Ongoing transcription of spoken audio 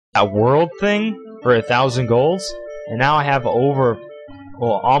a world thing for 1,000 golds, and now I have over,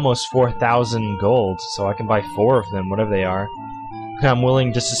 well, almost 4,000 gold, so I can buy 4 of them, whatever they are. And I'm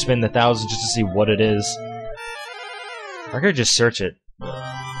willing just to spend the 1,000 just to see what it is. I could just search it.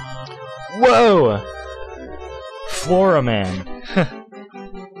 Whoa! Flora Man.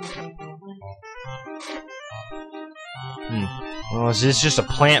 Well, it's just a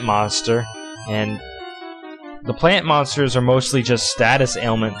plant monster, and the plant monsters are mostly just status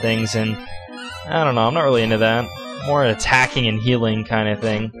ailment things, and I don't know, I'm not really into that. More attacking and healing kind of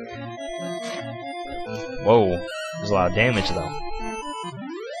thing. Whoa, there's a lot of damage though.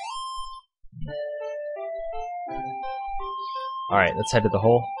 Alright, let's head to the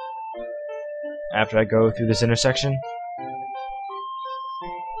hole. After I go through this intersection.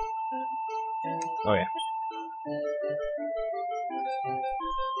 Oh yeah.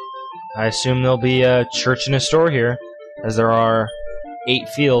 I assume there'll be a church and a store here, as there are 8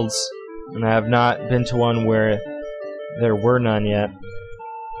 fields, and I have not been to one where there were none yet.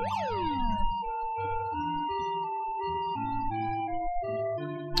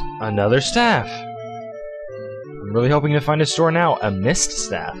 Another staff! I'm really hoping to find a store now. A mist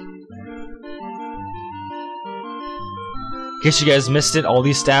staff. In case you guys missed it, all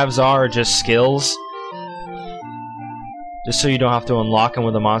these staves are just skills. Just so you don't have to unlock them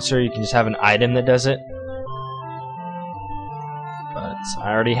with a monster, you can just have an item that does it. But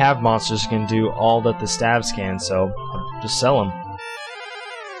I already have monsters who can do all that the staves can, so I'll just sell them.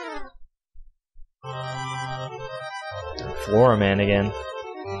 Flora Man again.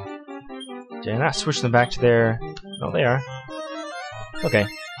 Did I not switch them back to their... Oh, they are. Okay,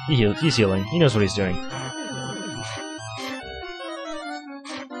 he's healing. He knows what he's doing.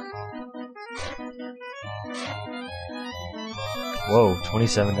 Whoa,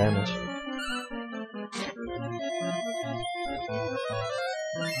 27 damage.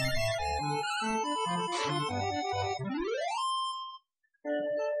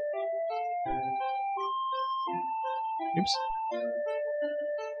 Oops.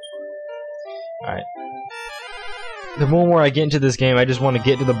 Alright. The more I get into this game, I just want to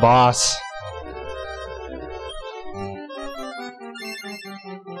get to the boss.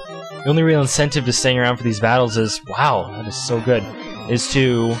 The only real incentive to staying around for these battles is, wow, that is so good, is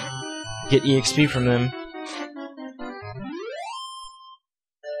to get EXP from them.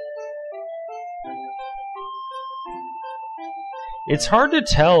 It's hard to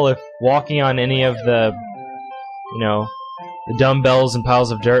tell if walking on any of the, you know, the dumbbells and piles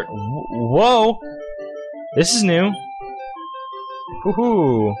of dirt. Whoa! This is new.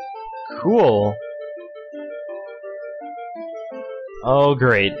 Woohoo! Cool. Oh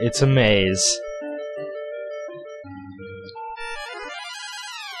great, it's a maze.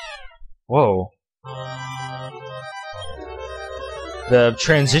 Whoa. The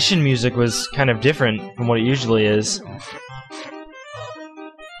transition music was kind of different from what it usually is.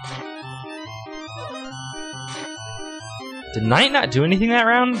 Did Knight not do anything that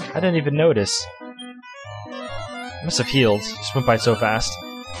round? I didn't even notice. Must have healed. Just went by so fast.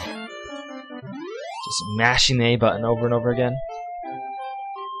 Just mashing the A button over and over again.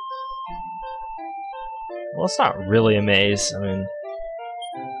 Well, it's not really a maze. I mean...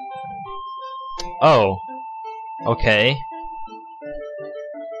 Oh. Okay.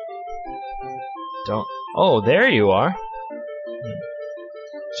 Don't... Oh, there you are.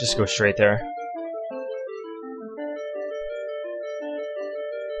 Just go straight there.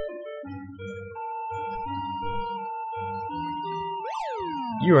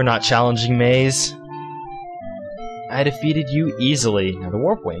 You are not challenging, Maze. I defeated you easily. Now the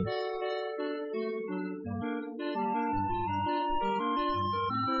Warp Wing.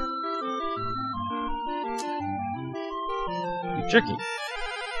 Tricky.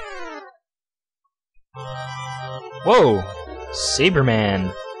 Whoa!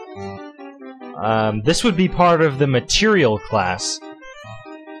 Saberman. This would be part of the material class.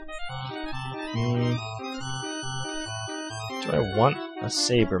 Do I want a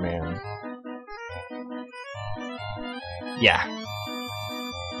Saberman? Yeah.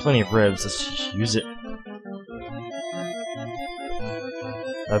 Plenty of ribs, let's just use it.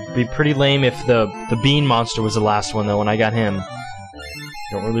 That'd be pretty lame if the bean monster was the last one, though, when I got him.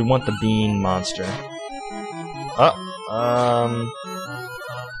 Don't really want the bean monster.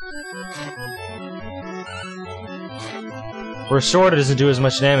 For a sword, it doesn't do as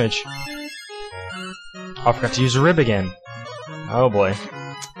much damage. Oh, I forgot to use a rib again. Oh boy.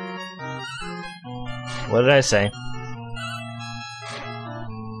 What did I say?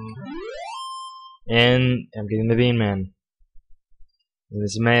 And I'm getting the Bean Man. It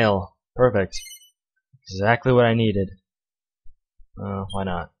is male. Perfect. Exactly what I needed. Why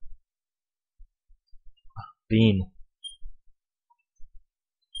not? bean.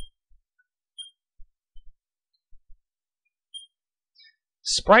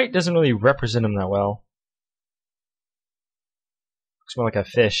 Sprite doesn't really represent him that well. Looks more like a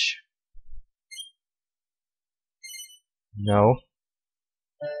fish. No.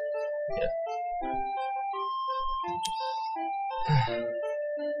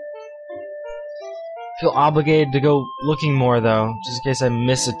 Feel obligated to go looking more though, just in case I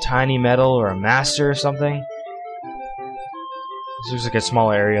miss a tiny medal or a master or something. This looks like a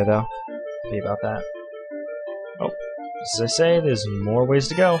small area though. Be about that. Oh, as I say, there's more ways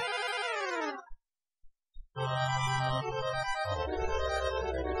to go.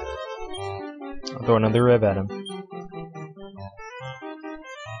 I'll throw another rib at him.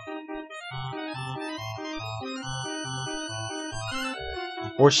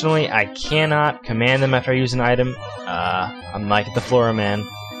 Unfortunately, I cannot command them after I use an item. I'm like the Flora Man.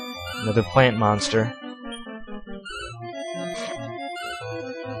 Another plant monster.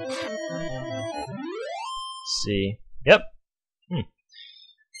 Let's see. Yep.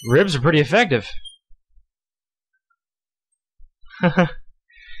 Ribs are pretty effective.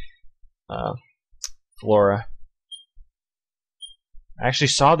 Flora. I actually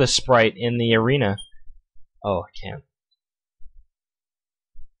saw this sprite in the arena. Oh, I can't.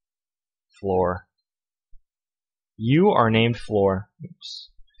 Floor. You are named Floor. Oops.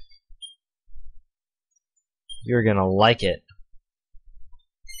 You're gonna like it.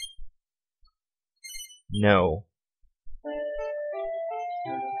 No.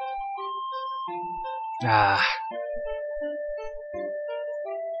 Ah.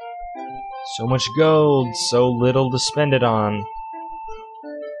 So much gold, so little to spend it on.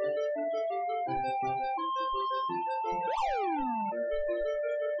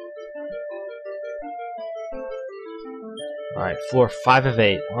 Alright, floor 5 of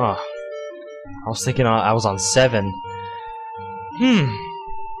 8. Oh. I was thinking I was on 7.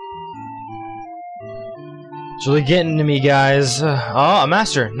 It's really getting to me, guys. Oh, a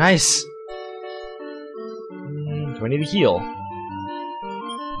master. Nice. Do I need to heal?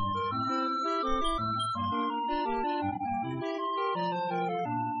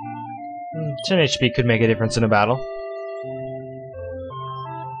 10 HP could make a difference in a battle.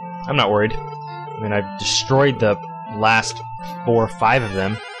 I'm not worried. I mean, I've destroyed the last 4 or 5 of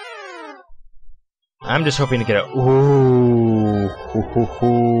them. I'm just hoping to get a... Ooh.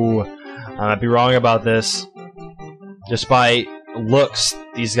 I might be wrong about this. Just by looks,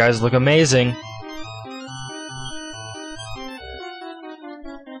 these guys look amazing.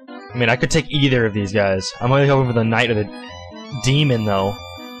 I mean, I could take either of these guys. I'm only hoping for the Knight or the Demon, though.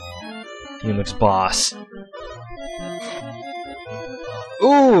 Demon looks boss.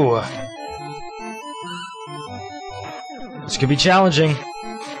 Ooh! This could be challenging.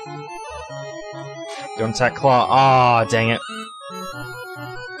 Don't attack Claw. Aw, dang it.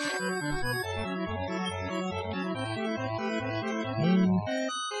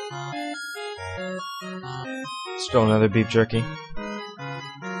 Let's throw another beef jerky.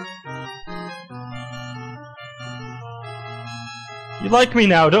 You like me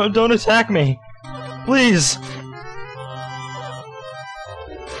now, don't attack me. Please.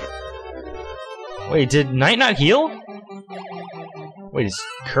 Wait, did Knight not heal? Wait, he's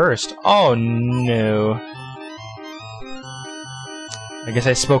cursed. Oh no. I guess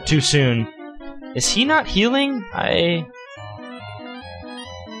I spoke too soon. Is he not healing?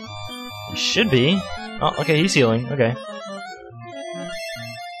 He should be. Oh, okay, he's healing. Okay.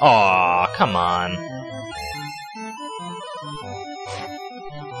 Aw, come on.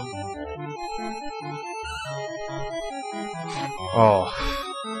 Oh.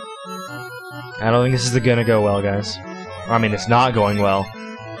 I don't think this is gonna go well, guys. I mean, it's not going well.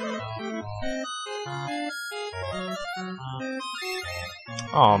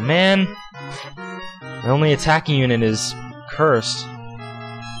 Oh man. My only attacking unit is cursed.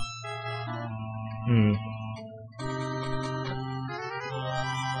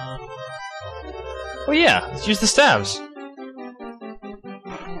 Oh yeah, let's use the stabs.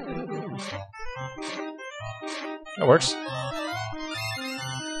 That works.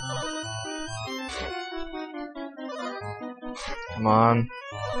 Come on.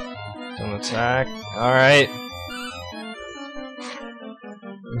 Don't attack. Alright.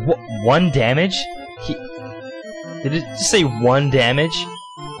 1 damage? Did it just say 1 damage?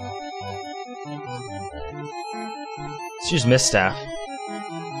 Let's use Mist Staff.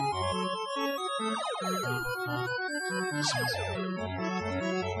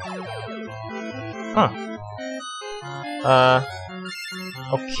 Huh.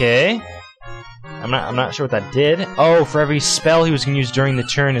 Okay. I'm not sure what that did. Oh, for every spell he was gonna use during the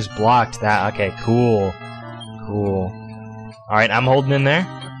turn is blocked. That okay, cool. Cool. Alright, I'm holding in there.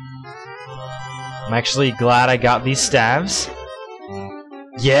 I'm actually glad I got these staves.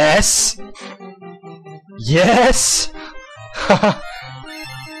 Yes! Yes!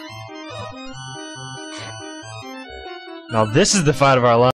 Now this is the fight of our lives.